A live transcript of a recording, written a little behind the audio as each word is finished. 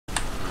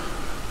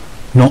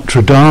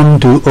Notre-Dame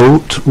du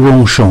Haut,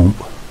 Ronchamp.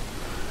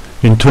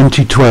 In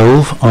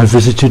 2012 I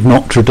visited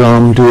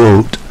Notre-Dame du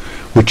Haut,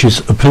 which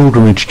is a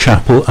pilgrimage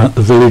chapel at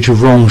the village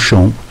of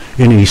Ronchamp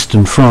in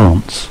eastern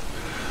France.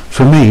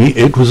 For me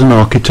it was an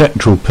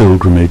architectural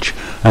pilgrimage,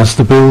 as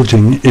the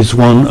building is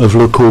one of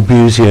Le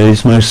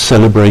Corbusier's most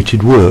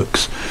celebrated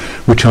works,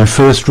 which I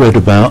first read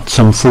about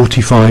some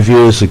 45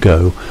 years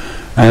ago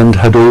and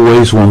had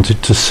always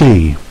wanted to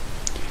see.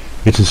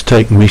 It has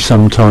taken me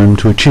some time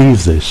to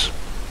achieve this.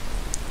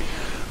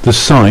 The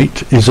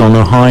site is on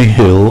a high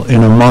hill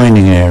in a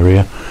mining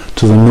area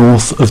to the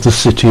north of the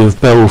city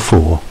of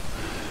Belfort.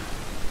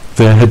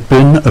 There had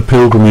been a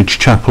pilgrimage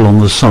chapel on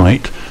the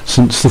site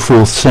since the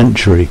 4th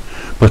century,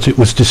 but it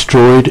was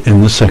destroyed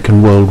in the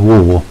Second World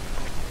War.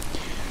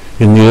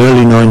 In the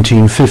early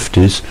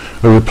 1950s,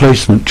 a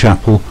replacement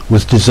chapel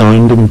was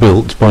designed and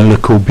built by Le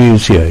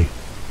Corbusier.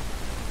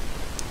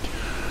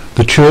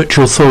 The church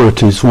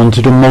authorities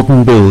wanted a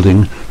modern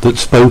building that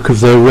spoke of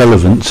their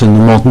relevance in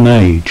the modern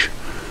age,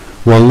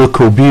 while Le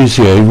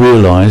Corbusier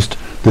realized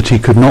that he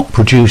could not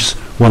produce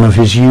one of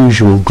his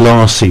usual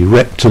glassy,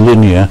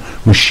 rectilinear,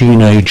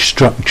 machine-age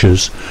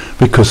structures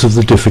because of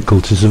the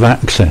difficulties of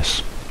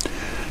access.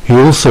 He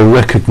also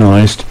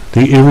recognized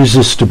the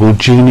irresistible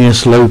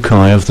genius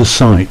loci of the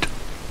site.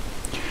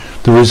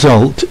 The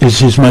result is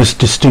his most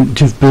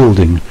distinctive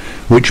building,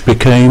 which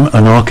became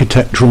an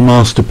architectural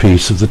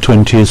masterpiece of the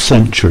 20th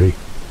century.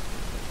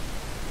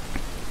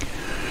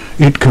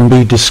 It can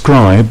be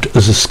described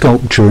as a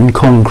sculpture in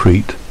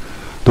concrete.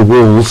 The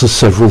walls are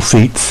several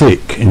feet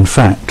thick. In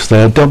fact,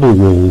 they are double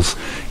walls,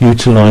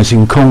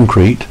 utilizing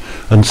concrete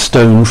and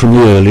stone from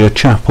the earlier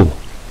chapel.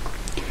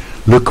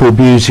 Le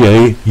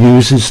Corbusier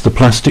uses the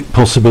plastic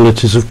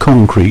possibilities of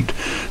concrete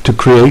to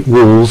create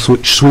walls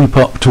which sweep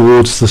up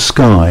towards the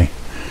sky,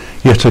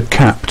 yet are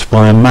capped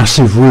by a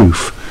massive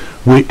roof,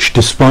 which,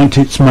 despite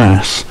its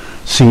mass,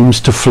 seems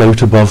to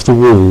float above the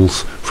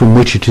walls, from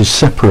which it is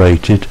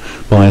separated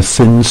by a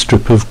thin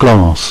strip of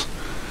glass.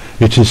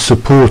 It is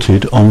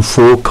supported on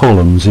 4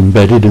 columns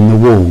embedded in the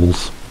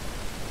walls.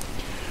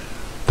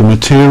 The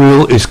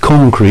material is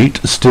concrete,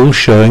 still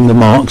showing the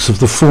marks of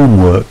the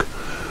formwork,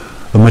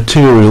 a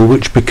material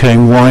which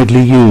became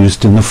widely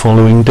used in the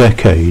following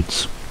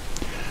decades.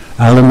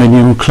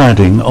 Aluminium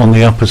cladding on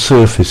the upper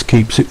surface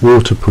keeps it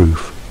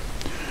waterproof.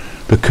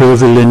 The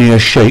curvilinear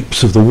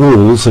shapes of the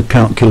walls are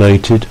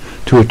calculated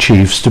to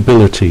achieve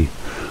stability,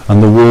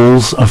 and the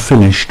walls are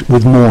finished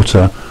with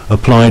mortar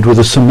applied with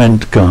a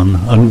cement gun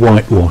and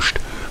whitewashed,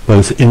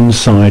 both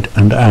inside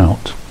and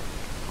out.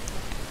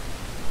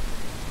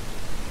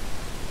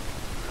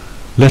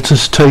 Let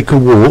us take a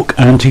walk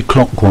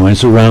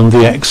anti-clockwise around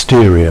the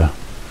exterior.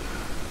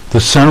 The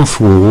south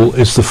wall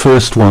is the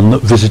first one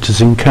that visitors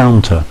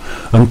encounter,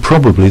 and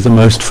probably the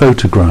most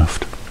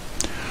photographed.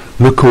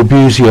 Le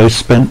Corbusier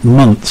spent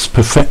months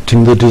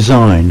perfecting the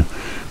design,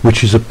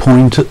 which is a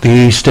point at the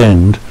east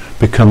end,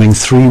 becoming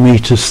 3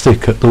 meters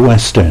thick at the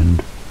west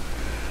end.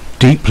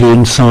 Deeply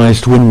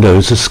incised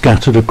windows are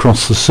scattered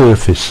across the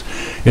surface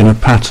in a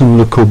pattern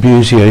Le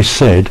Corbusier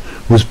said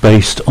was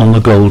based on the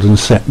golden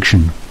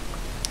section.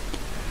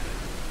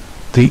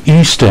 The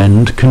east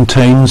end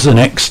contains an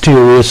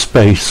exterior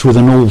space with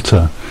an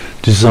altar,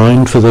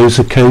 designed for those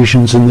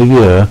occasions in the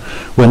year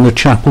when the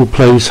chapel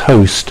plays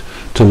host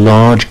to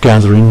large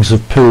gatherings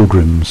of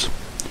pilgrims.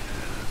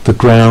 The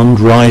ground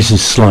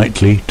rises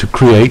slightly to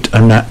create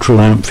a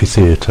natural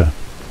amphitheatre.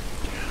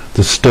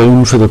 The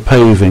stone for the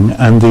paving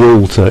and the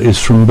altar is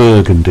from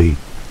Burgundy.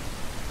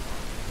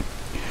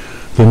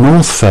 The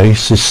north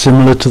face is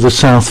similar to the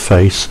south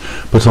face,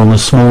 but on a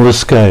smaller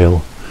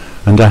scale,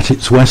 and at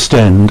its west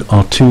end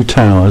are 2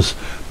 towers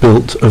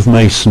built of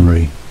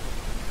masonry.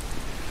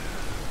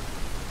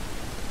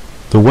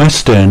 The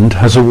west end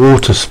has a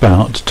water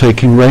spout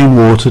taking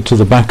rainwater to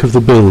the back of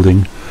the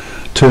building,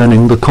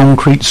 turning the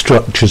concrete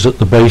structures at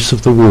the base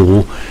of the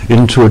wall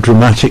into a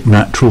dramatic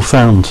natural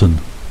fountain.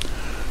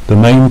 The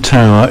main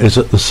tower is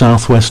at the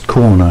southwest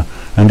corner,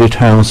 and it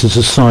houses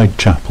a side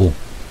chapel.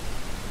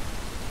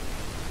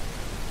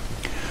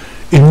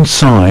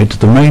 Inside,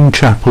 the main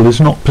chapel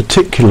is not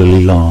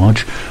particularly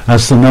large,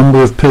 as the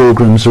number of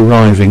pilgrims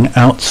arriving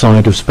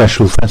outside of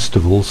special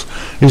festivals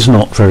is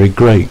not very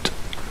great.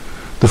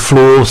 The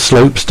floor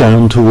slopes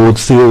down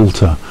towards the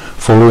altar,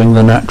 following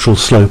the natural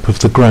slope of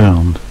the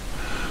ground.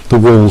 The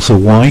walls are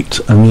white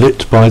and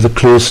lit by the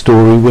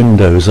clerestory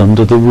windows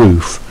under the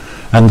roof,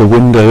 and the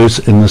windows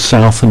in the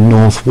south and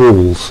north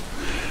walls,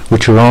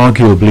 which are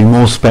arguably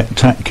more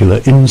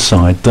spectacular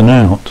inside than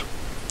out.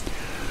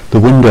 The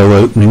window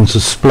openings are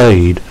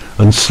splayed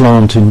and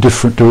slant in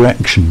different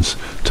directions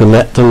to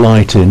let the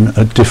light in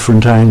at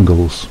different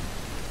angles.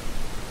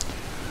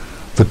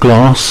 The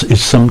glass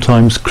is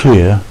sometimes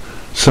clear,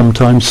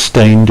 sometimes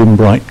stained in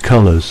bright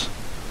colours.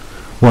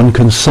 One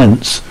can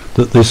sense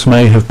that this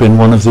may have been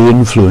one of the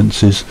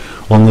influences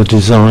on the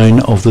design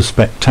of the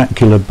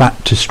spectacular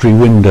baptistry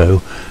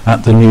window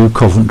at the new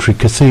Coventry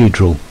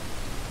Cathedral.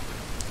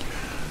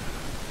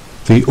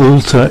 The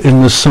altar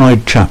in the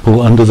side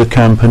chapel under the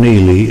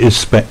campanile is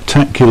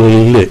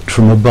spectacularly lit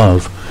from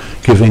above,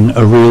 giving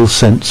a real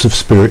sense of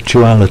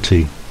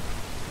spirituality.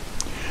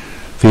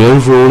 The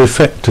overall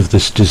effect of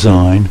this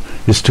design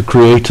is to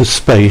create a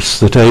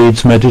space that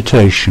aids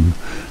meditation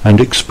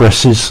and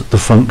expresses the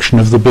function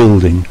of the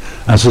building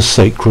as a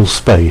sacral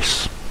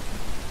space.